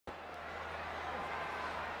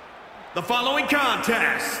The following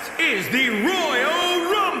contest is the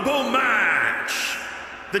Royal Rumble match.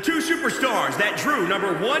 The two superstars that drew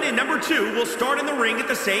number 1 and number 2 will start in the ring at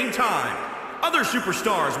the same time. Other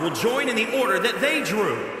superstars will join in the order that they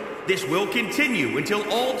drew. This will continue until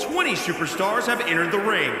all 20 superstars have entered the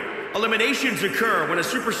ring. Eliminations occur when a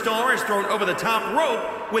superstar is thrown over the top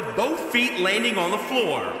rope with both feet landing on the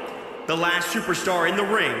floor. The last superstar in the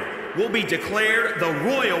ring will be declared the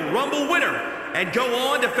Royal Rumble winner and go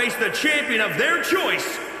on to face the champion of their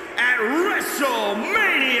choice at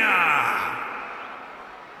WrestleMania!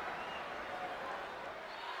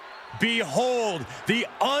 Behold the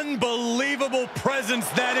unbelievable presence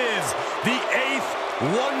that is the 8th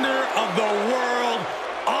wonder of the world,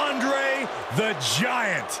 Andre the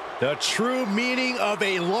Giant. The true meaning of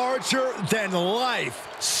a larger-than-life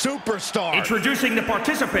superstar. Introducing the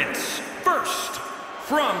participants. First,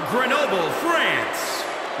 from Grenoble, France,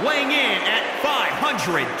 weighing in at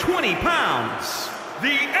 520 pounds,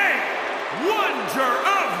 the 8th wonder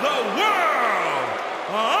of the world,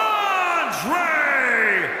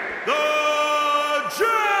 Andre the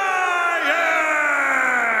Giant!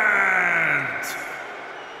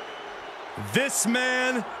 This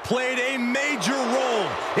man played a major role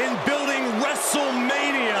in building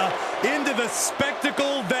WrestleMania into the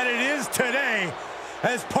spectacle that it is today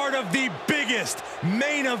as part of the biggest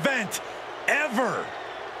main event ever.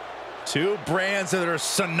 Two brands that are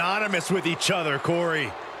synonymous with each other,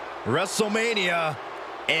 Corey. WrestleMania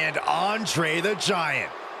and Andre the Giant.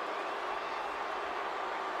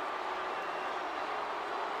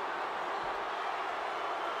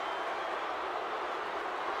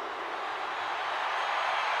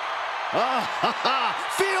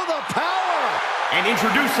 Feel the power! And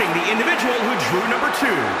introducing the individual who drew number 2,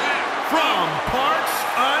 from parts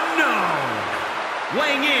unknown,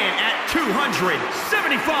 weighing in at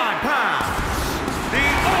 275 pounds, the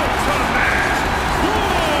Ultimate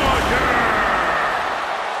Warrior!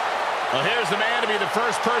 Well, here's the man to be the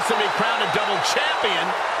first person to be crowned a double champion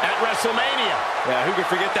at WrestleMania. Yeah, who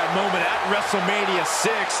could forget that moment at WrestleMania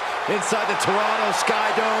 6 inside the Toronto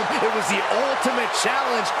Sky Dome? It was the ultimate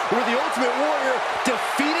challenge where the Ultimate Warrior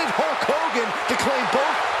defeated Hulk Hogan to claim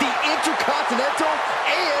both the Intercontinental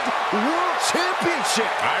and World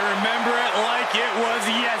Championship. I remember it like it was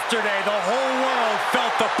yesterday. The whole world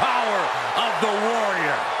felt the power of the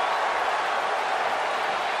Warrior.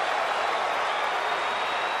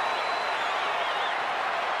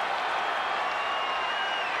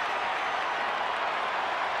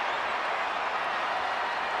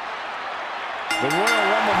 The Royal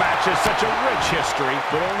Rumble match has such a rich history,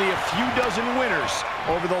 but only a few dozen winners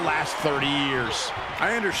over the last 30 years.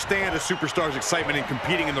 I understand a superstar's excitement in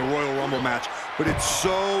competing in the Royal Rumble match, but it's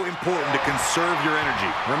so important to conserve your energy.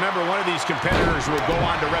 Remember, one of these competitors will go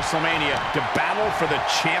on to WrestleMania to battle for the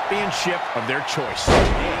championship of their choice.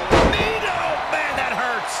 Nino! Man, that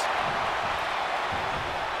hurts!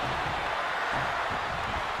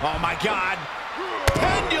 Oh my God!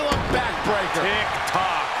 Pendulum backbreaker!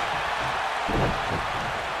 Tick-tock.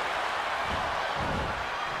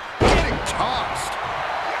 Getting tossed!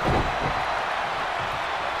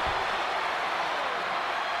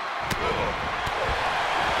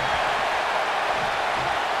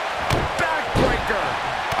 Backbreaker!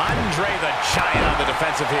 Andre the Giant on the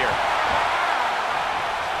defensive here.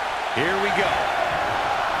 Here we go.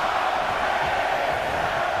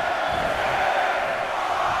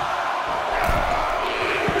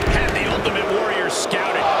 And the Ultimate Warrior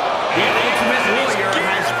scouted. The Ultimate Warrior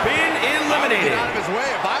has been eliminated. Get out of his way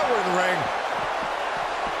if I were in the ring.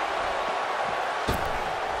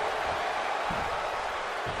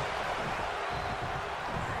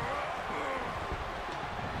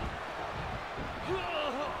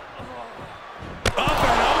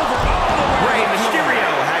 Rey Mysterio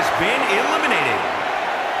has been eliminated.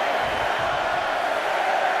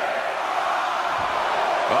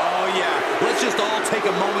 Oh yeah, let's just all take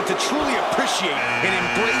a moment to truly appreciate and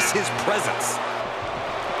embrace his presence.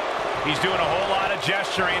 He's doing a whole lot of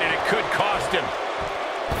gesturing, and it could cost him.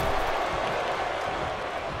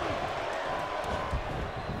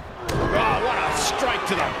 Oh, what a strike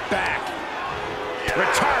to the back.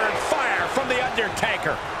 Return fire from The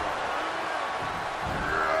Undertaker.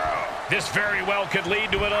 This very well could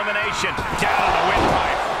lead to elimination. Down the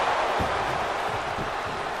windpipe.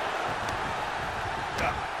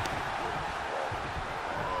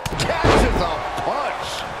 Catches a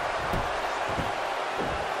punch.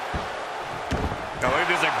 Oh, look at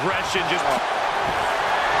his aggression just... Oh,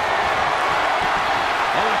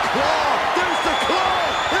 a claw! There's the claw!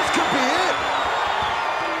 This could be it!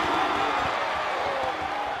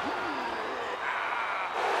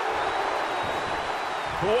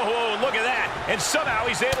 Whoa, whoa, look at that. And somehow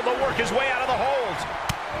he's able to work his way out of the hold.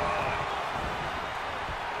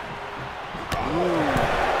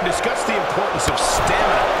 Discuss the importance of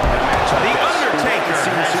stamina. The Undertaker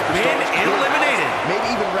has been eliminated.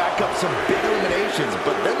 Maybe even rack up some big eliminations,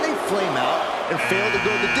 but then they flame out and fail to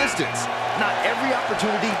go the distance. Not every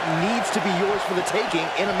opportunity needs to be yours for the taking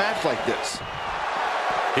in a match like this.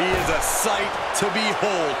 He is a sight to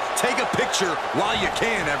behold. Take a picture while you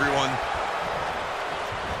can, everyone.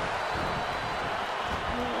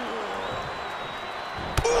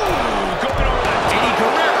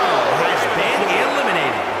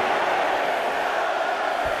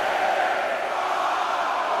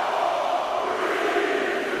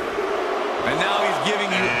 And now he's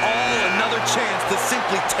giving you all another chance to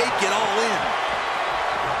simply take it all in.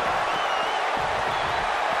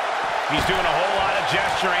 He's doing a whole lot of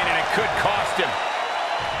gesturing, and it could cost him.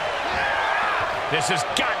 This has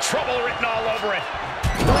got trouble written all over it.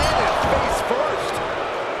 Planted face first.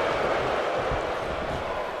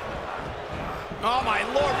 Oh, my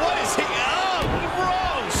Lord, what is he? Oh,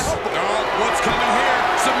 gross! Oh, what's coming here?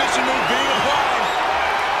 Submission move being applied.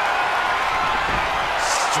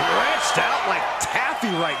 Stretched out like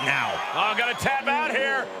taffy right now. Oh, gonna tap out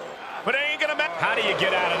here, but it ain't gonna matter. How do you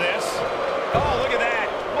get out of this? Oh, look at that.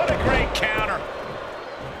 What a great counter.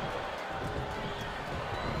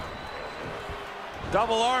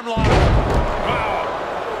 Double arm lock. Wow.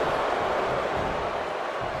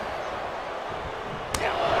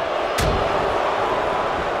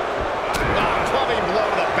 Clubbing blow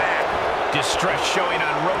to the back. Distress showing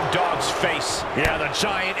on Road Dogg's face. Yeah, the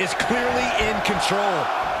Giant is clearly in control.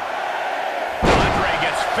 Andre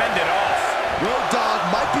gets fended off. Road Dogg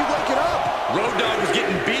might be waking up. Road Dogg was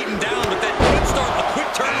getting beaten down, but that could start a quick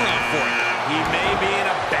turnaround for him. He may be in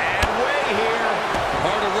a bad way here.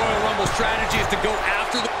 Part of Royal Rumble strategy is to go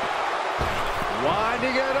after the...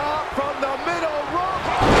 Winding it up from the middle rope.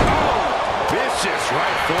 Oh, vicious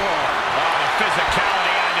right forearm. Oh, the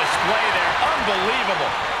physicality on display there.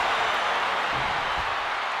 Unbelievable.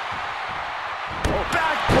 Oh,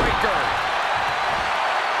 backbreaker.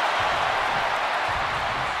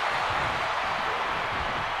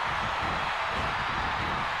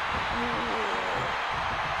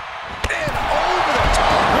 And over the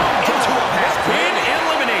top. Into a has been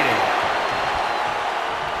eliminated.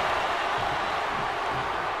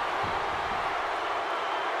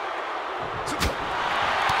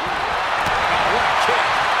 Oh, what a kick.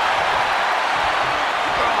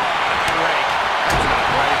 Oh, great. That's not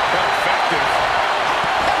right, but effective.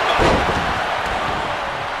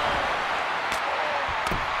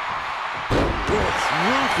 With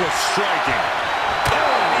ruthless striking.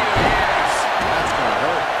 That's gonna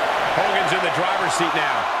hurt. Hogan's in the driver's seat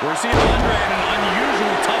now. We're seeing Andre in an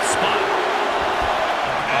unusual tough spot.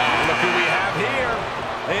 Look who we have here.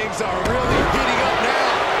 Things are really heating up now.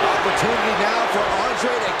 Opportunity now for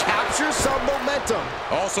Andre to capture some momentum.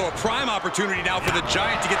 Also a prime opportunity now for the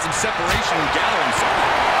Giant to get some separation and gather himself.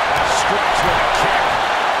 Stretch with a kick.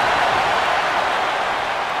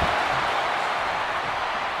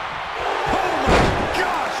 Oh my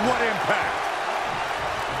gosh, what impact!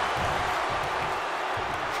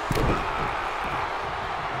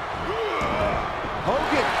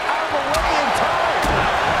 Hogan out of the way in time.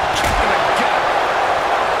 Kick to the gut.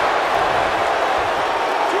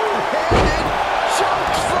 Two-handed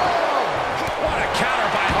choke slam. What a counter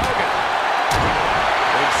by Hogan.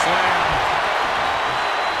 Big slam.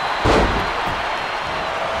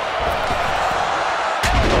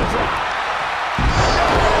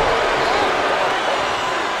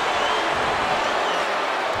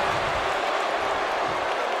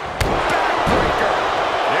 Backbreaker.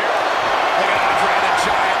 Here. Look at Andre the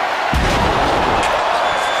Giant.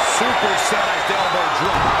 Supersized elbow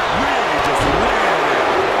drop. Really just landed it.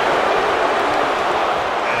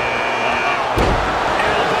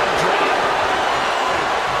 Elbow drop.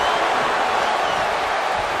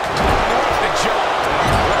 Off the jaw.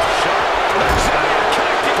 What a shot. The Giant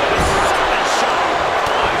connecting with a stunning shot.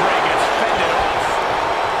 Andre gets fended off.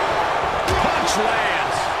 Punch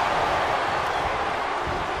lands.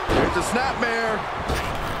 Here's the snapmare.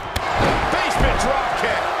 Basement drop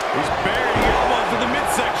kick. He's burying elbows to the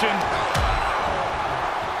midsection.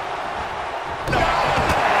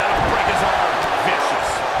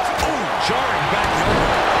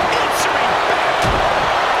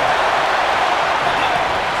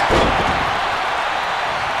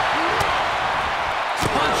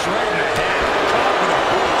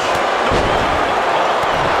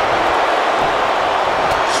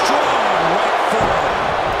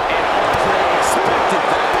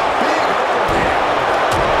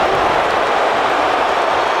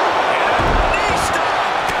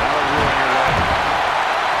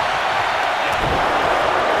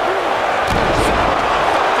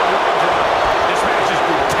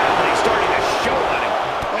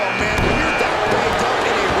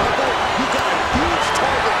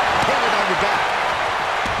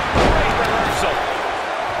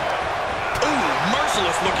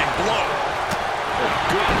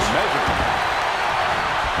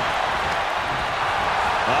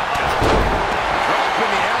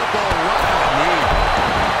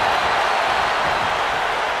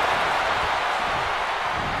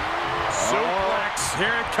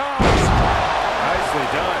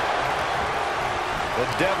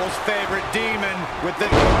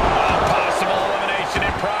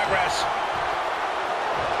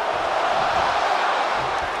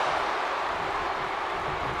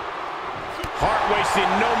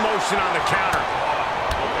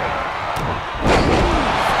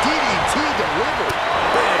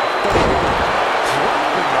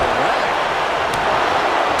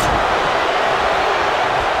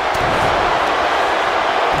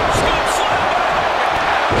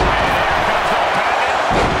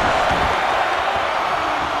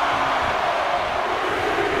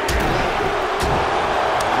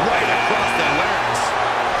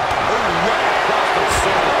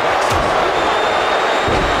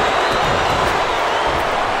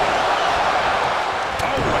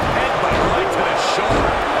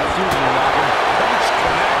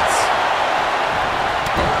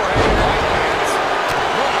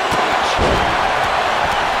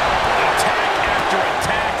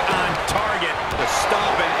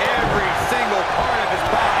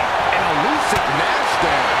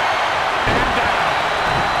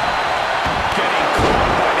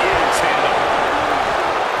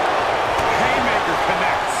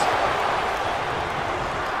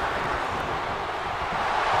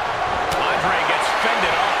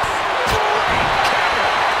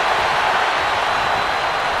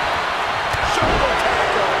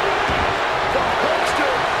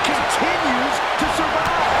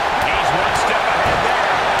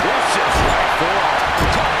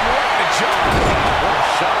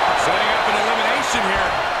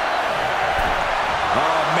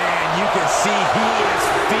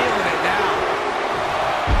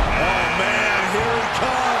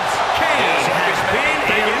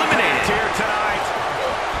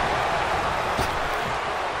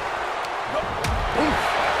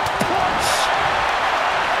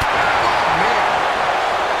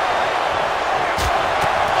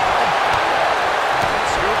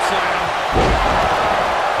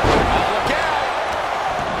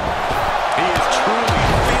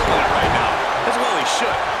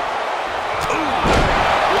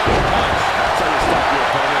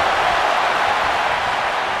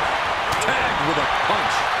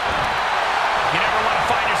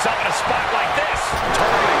 himself in a spot like this.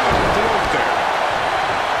 Targeting the throat there.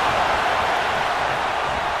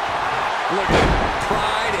 Look at it.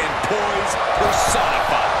 Pride and poise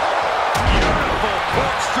personified. Beautiful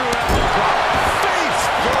corkscrew elbow drop. Face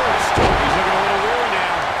first. He's looking a little weary now.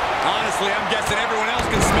 Honestly, I'm guessing everyone else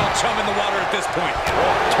can smell chum in the water at this point. Oh,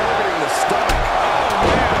 targeting the stomach. Oh,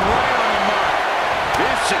 man, right on the mark.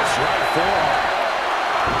 Vicious right forearm.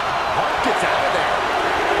 Hart gets out of there.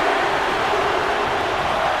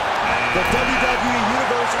 The WWE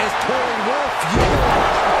Universe is pouring more fuel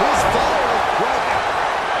on his fire right now.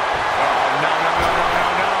 Oh, no.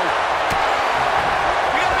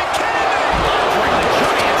 You gotta be kidding me! Andre the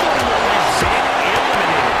Giant has been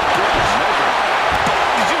eliminated.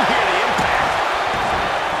 Did you hear the impact?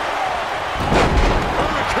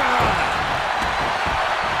 Hurricane!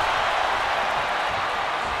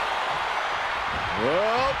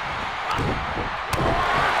 Well.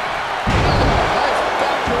 Nice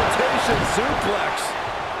back rotation suplex.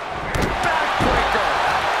 Backbreaker.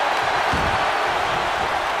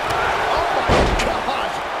 Oh my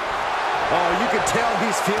gosh. Oh, you can tell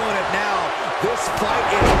he's feeling it now. This fight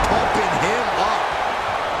is pumping him up.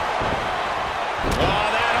 Oh,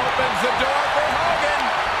 that opens the door for Hogan.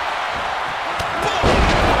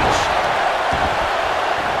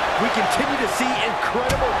 We continue to see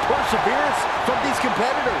incredible perseverance from these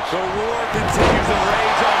competitors. The war continues to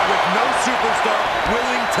rage on with no superstar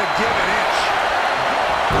willing to give an inch.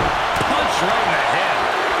 Punch right in the head.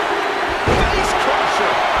 Face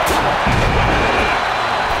crusher.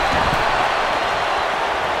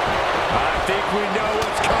 I think we know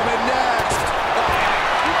what's coming next.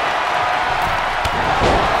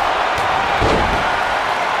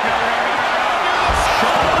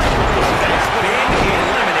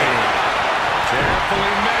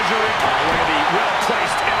 Carefully measuring. Look at the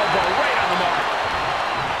well-placed elbow right on the mark.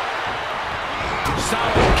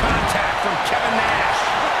 Solid contact from Kevin Nash.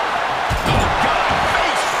 Oh, God,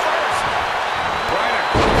 face first. Right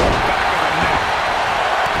across the back of the neck.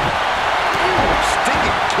 Ooh,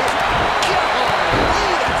 stinging kick.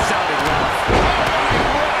 Golly, that sounded rough. Oh,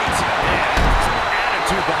 right. And some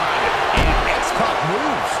attitude behind it. And X-Pac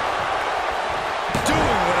moves.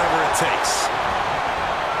 Doing whatever it takes.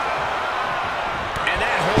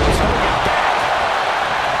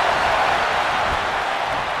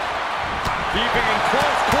 Keeping in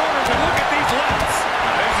close quarters, and look at these lefts.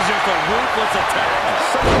 This is just a ruthless attack.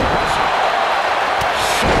 Such pressure.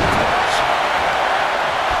 Shot punch.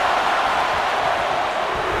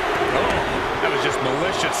 Oh, that was just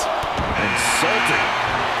malicious. Insulting.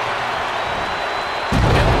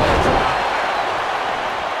 Elbow drop.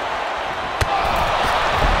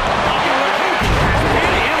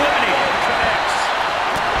 Connects.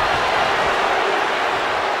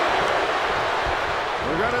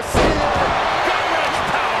 We're gonna see it.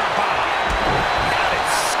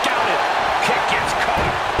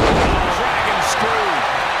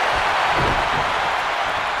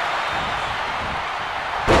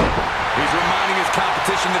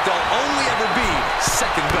 Competition that they'll only ever be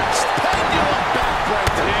second best. Pendulum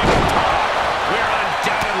backbreaker. We're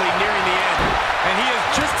undoubtedly nearing the end, and he has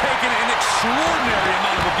just taken an extraordinary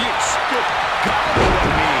amount of abuse. Good God, what does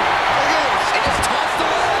that mean? Look at this, he just tossed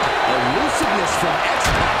the leg. Elusiveness from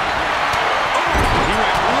X-Pac. Oh, he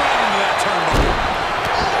went right into that turnbuckle.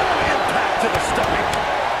 Oh, impact to the stomach.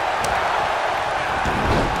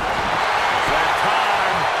 That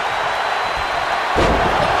time.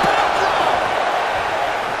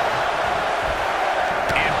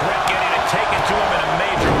 Taken to him in a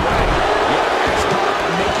major way. Yeah, X-Pac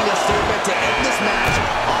making a statement to end this match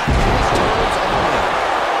on his terms only.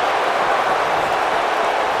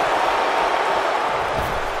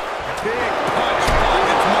 Big punch finds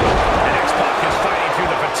its mark. And X-Pac is fighting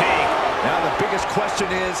through the fatigue. Now the biggest question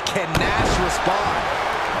is, can Nash respond?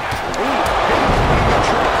 Ooh,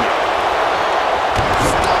 tricky.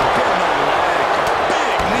 Stop in the leg.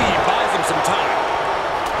 Big knee buys him some time.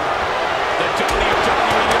 The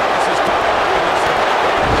WWE Universe is coming up in this one.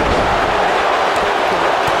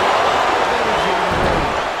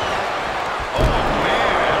 Oh,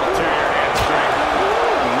 man, that'll tear your hamstring.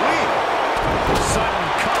 Sudden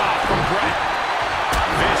cutoff from Brett.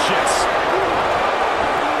 Vicious.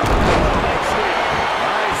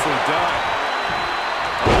 Nicely done.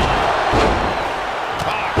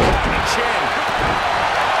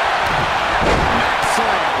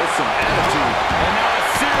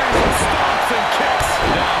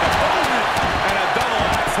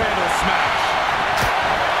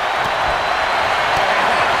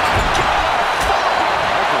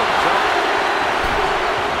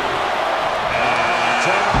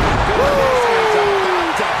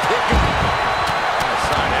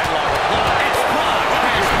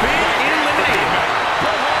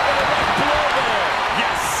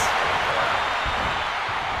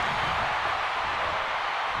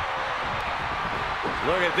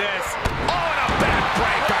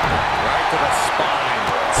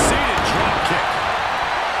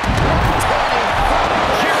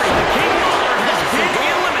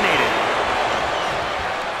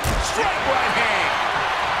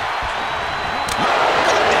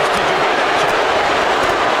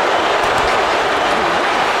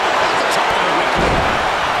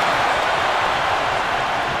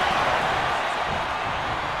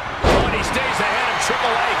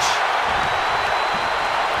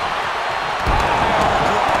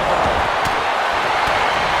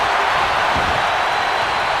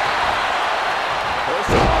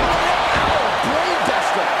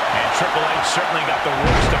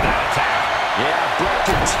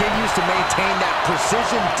 continues to maintain that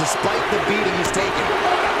precision despite the beating he's taken.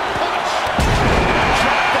 Punch!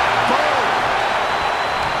 Drop that bow!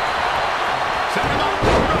 Set him up,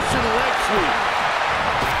 Russian leg sweep.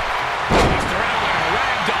 He's around like a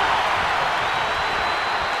ragdoll.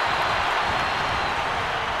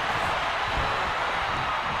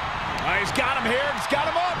 He's got him here, he's got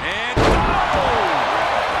him up. And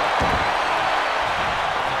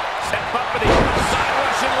step up for the side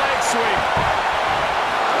Russian leg sweep.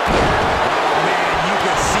 oh man, you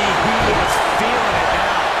can see he is feeling it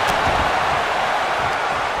now.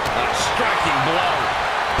 A striking blow.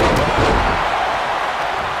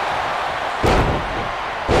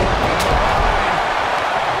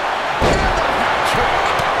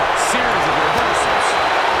 Series of reversals.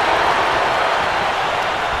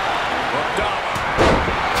 Hooked up.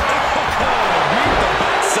 Meet the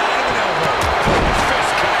backside of an elbow.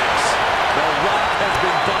 Fist connects. The Rock has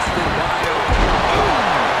been busted wide open.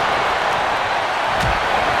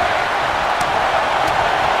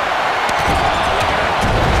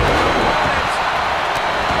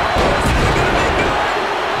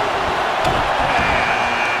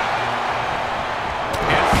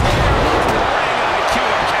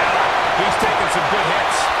 He's taking some good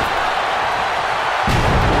hits.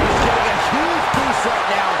 He's getting a huge boost right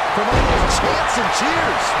now from all those chants and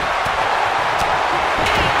cheers.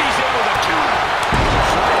 He's able to count.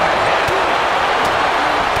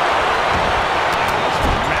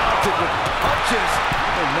 Mounted with punches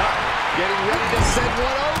and not getting ready to send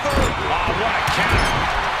one over. Oh, what a count.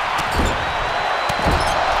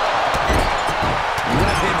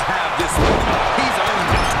 Let him have this one. He's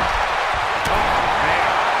earned it.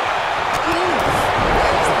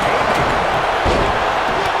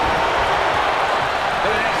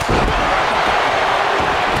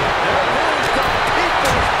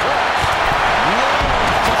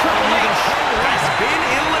 Has been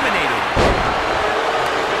eliminated.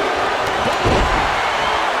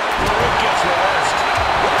 Gets reversed.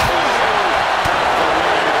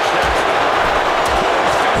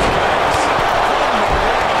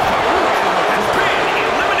 Has been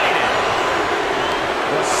eliminated.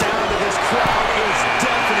 The sound of this crowd is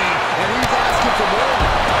deafening, and he's asking for more.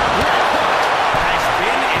 Has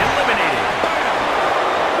been eliminated.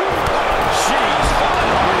 Jeez,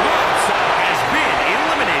 falling over the outside. Has been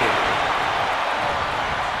eliminated.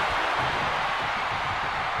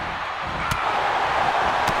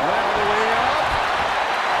 All the way up.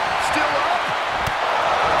 Still up.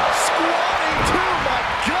 Squatting too, my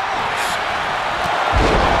gosh.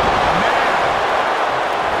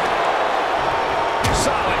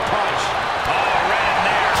 Solid punch. Oh, right in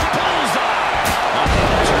there. Bullseye.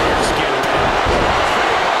 Turn your skin around.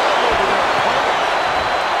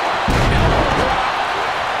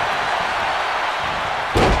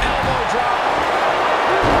 Elbow drop.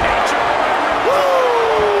 Nature.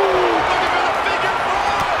 Looking for the figure four.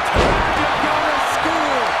 Going to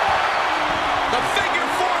school. The figure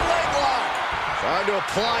four leg lock. Trying to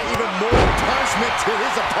apply even more punishment to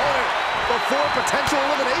his opponent before potential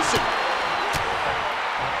elimination.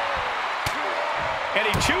 And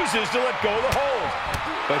he chooses to let go of the hold.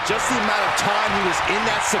 But just the amount of time he was in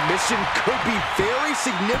that submission could be very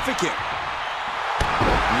significant.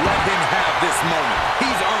 Let him have this moment.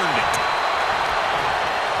 He's earned it.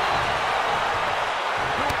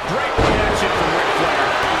 Great reaction from Ric Flair.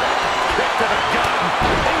 Kick to the gut.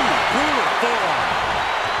 Ooh, brutal forearm.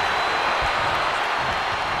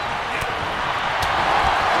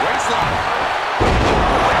 Waistlock.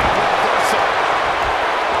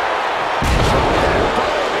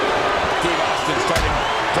 Steve Austin starting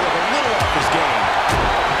to look a little off his game.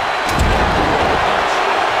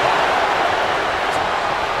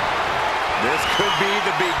 This could be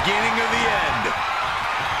the beginning of the end.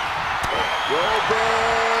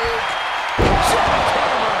 Goldberg.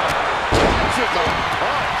 Catches a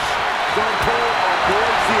punch. Stone Cold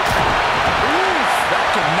avoids the attack. Ooh, that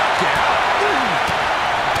can knock you out.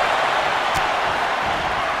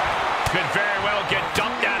 Could very well get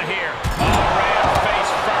dumped out of here. Oh, ram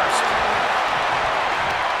face first.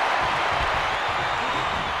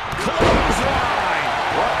 Clothesline.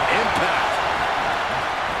 What impact.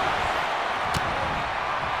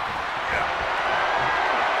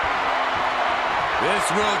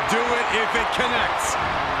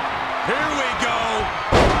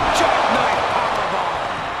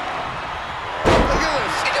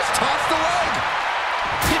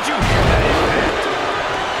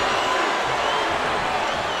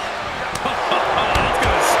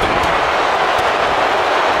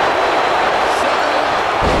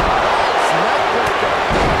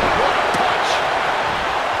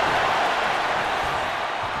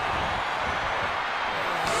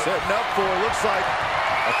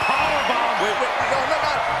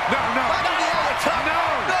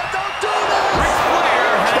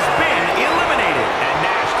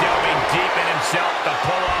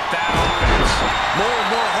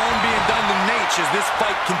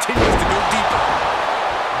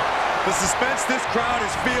 The suspense this crowd is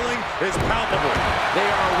feeling is palpable. They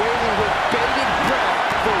are waiting with bated breath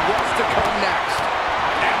for what's to come next.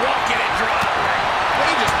 And won't get it dropped. Well,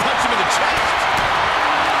 he just punched him in the chest.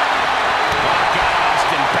 Oh, got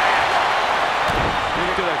Austin back.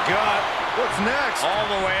 Into the gut. What's next? All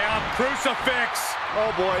the way up. Crucifix.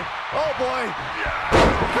 Oh, boy. Oh, boy.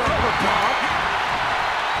 Proper pop.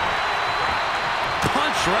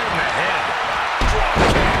 Punch right in the head. Drop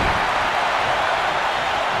kick.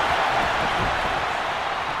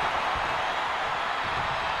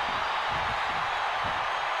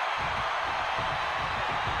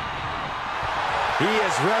 He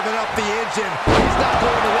is revving up the engine. He's not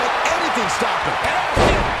going to let anything stop him. And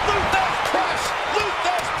Austin, Luther's press.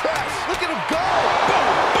 Luther's press. Look at him go.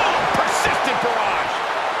 Boom, boom. Persistent barrage.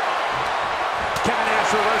 Kevin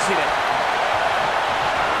Nash reversing it.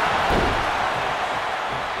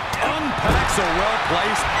 Unpacks a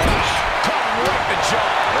well-placed punch. Caught him right in the jaw.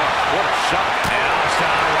 Oh, what a shot. And Austin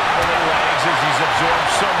on wobbling legs as he's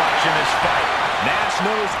absorbed so much in this fight. Nash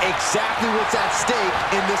knows exactly what's at stake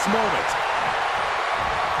in this moment.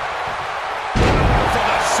 From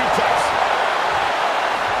the suplex.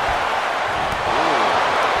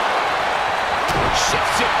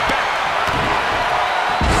 Shifts it back.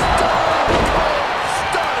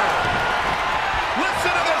 Stunner.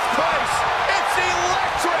 Listen to this place. It's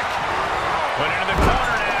electric. Put into the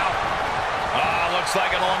corner now. Looks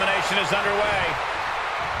like an elimination is underway.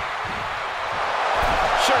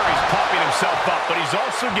 Sure, he's popping himself up, but he's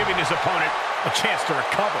also giving his opponent a chance to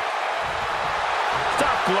recover.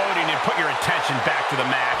 Stop gloating and put your attention back to the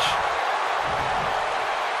match.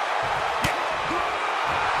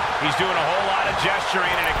 He's doing a whole lot of gesturing,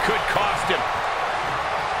 and it could cost him.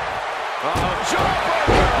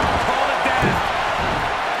 Jawbreaker! Call it down.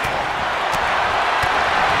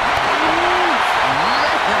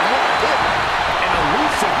 An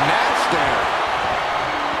elusive match there.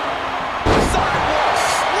 Sidewalk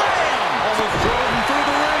slam! Almost drove him through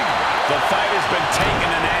the ring. The fight has been taken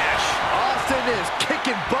to Nash. Austin is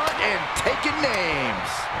kicking butt and taking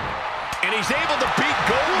names. And he's able to beat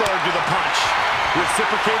Goldberg to the punch.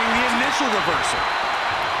 Reciprocating the initial reversal.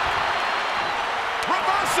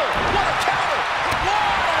 Reversal! What a counter!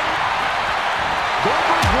 One!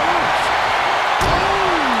 Goldberg moves.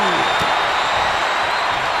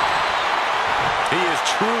 He is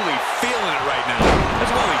truly feeling it right now.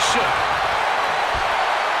 As well he should.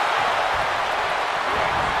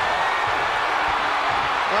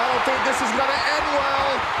 I don't think this is going to end well.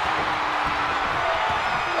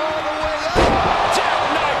 All the way up.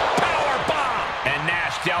 Jackknife power bomb! And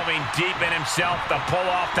Nash delving deep in himself to pull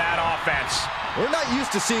off that offense. We're not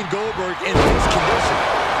used to seeing Goldberg in this condition.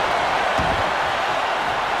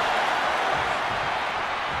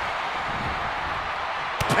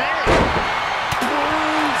 Bang!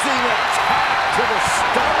 Bruising attack to the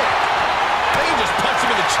stomach. They just punch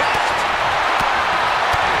him in the chest.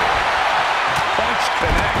 Punch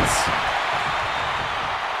connects.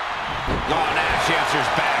 Oh, Nash answers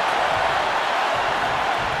back.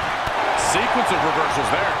 Sequence of reversals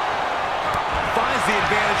there. Finds the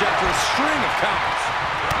advantage after a string of counters.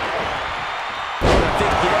 I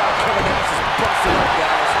think, yeah, Kevin Nash is busted up,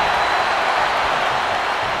 guys.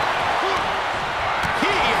 He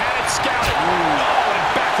had it scouted. Oh, and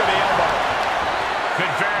back to the elbow.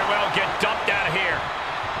 Could very well get dumped out of here.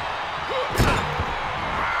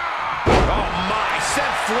 Oh, my.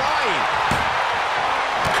 Sent flying.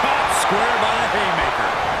 Caught square by a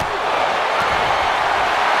haymaker.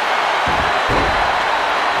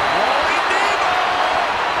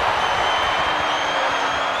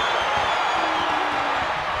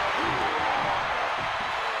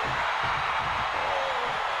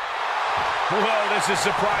 Whoa, this is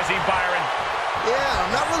surprising, Byron. Yeah,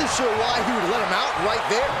 I'm not really sure why he would let him out right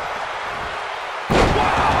there.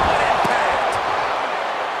 Wow, what impact!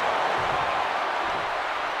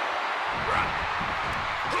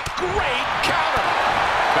 Great counter!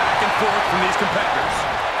 Back and forth from these competitors.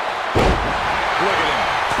 Look at him.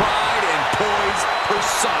 Pride and poise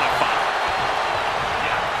personified.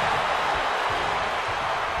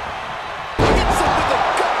 Hits him with a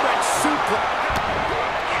gut-wrench suplex.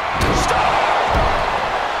 Stop!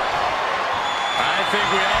 I think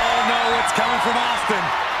we all know what's coming from Austin.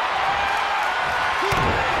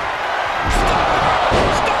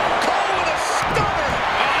 Stone Cold with a stunner!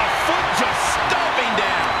 Foot just stomping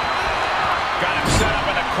down. Got him set up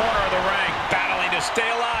in the corner of the ring, battling to stay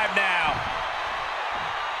alive now.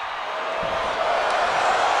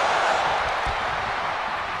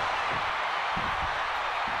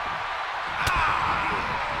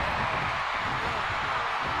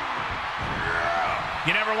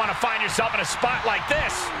 You never want to find yourself in a spot like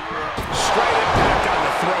this.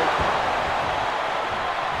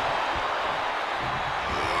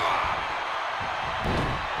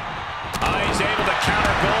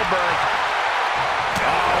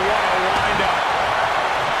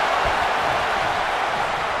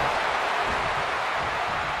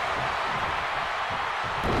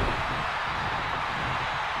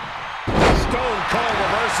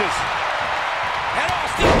 pieces. And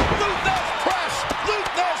Austin, Luther's press.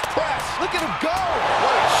 Luther's press. Look at him go.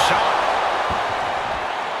 What a shot.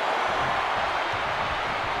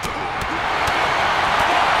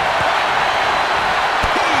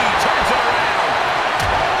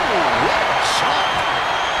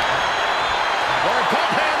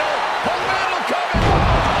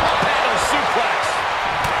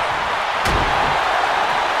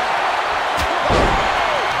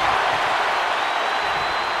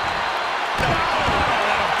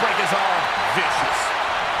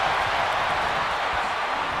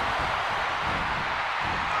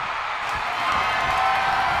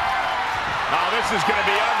 This is going to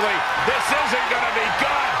be ugly. This isn't going to be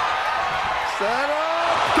good. Set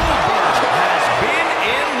up. Goldberg has been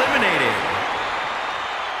eliminated.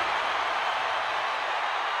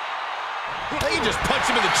 He just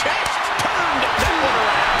punched him in the chest. Turned that one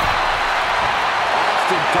around.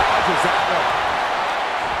 Austin dodges that one.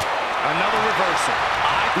 Another reversal.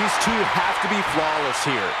 These two have to be flawless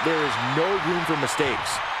here. There is no room for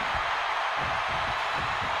mistakes.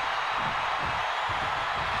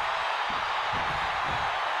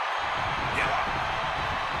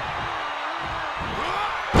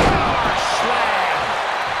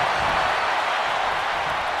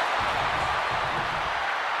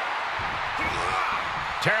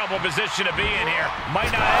 Terrible position to be in here.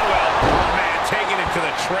 Might not end well. Oh, man, taking it to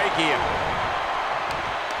the trachea.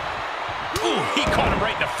 Ooh, he caught him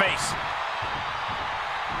right in the face.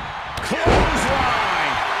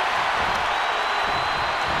 Clothesline.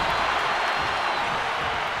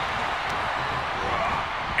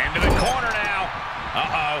 Into the corner now.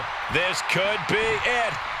 Uh-oh. This could be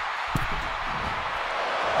it.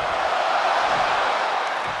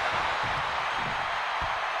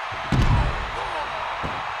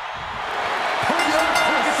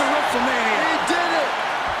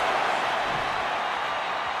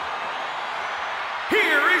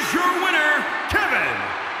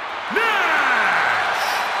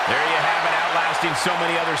 So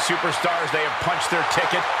many other superstars, they have punched their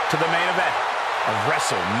ticket to the main event of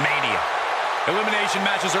WrestleMania. Elimination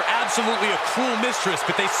matches are absolutely a cruel mistress,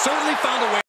 but they certainly found a way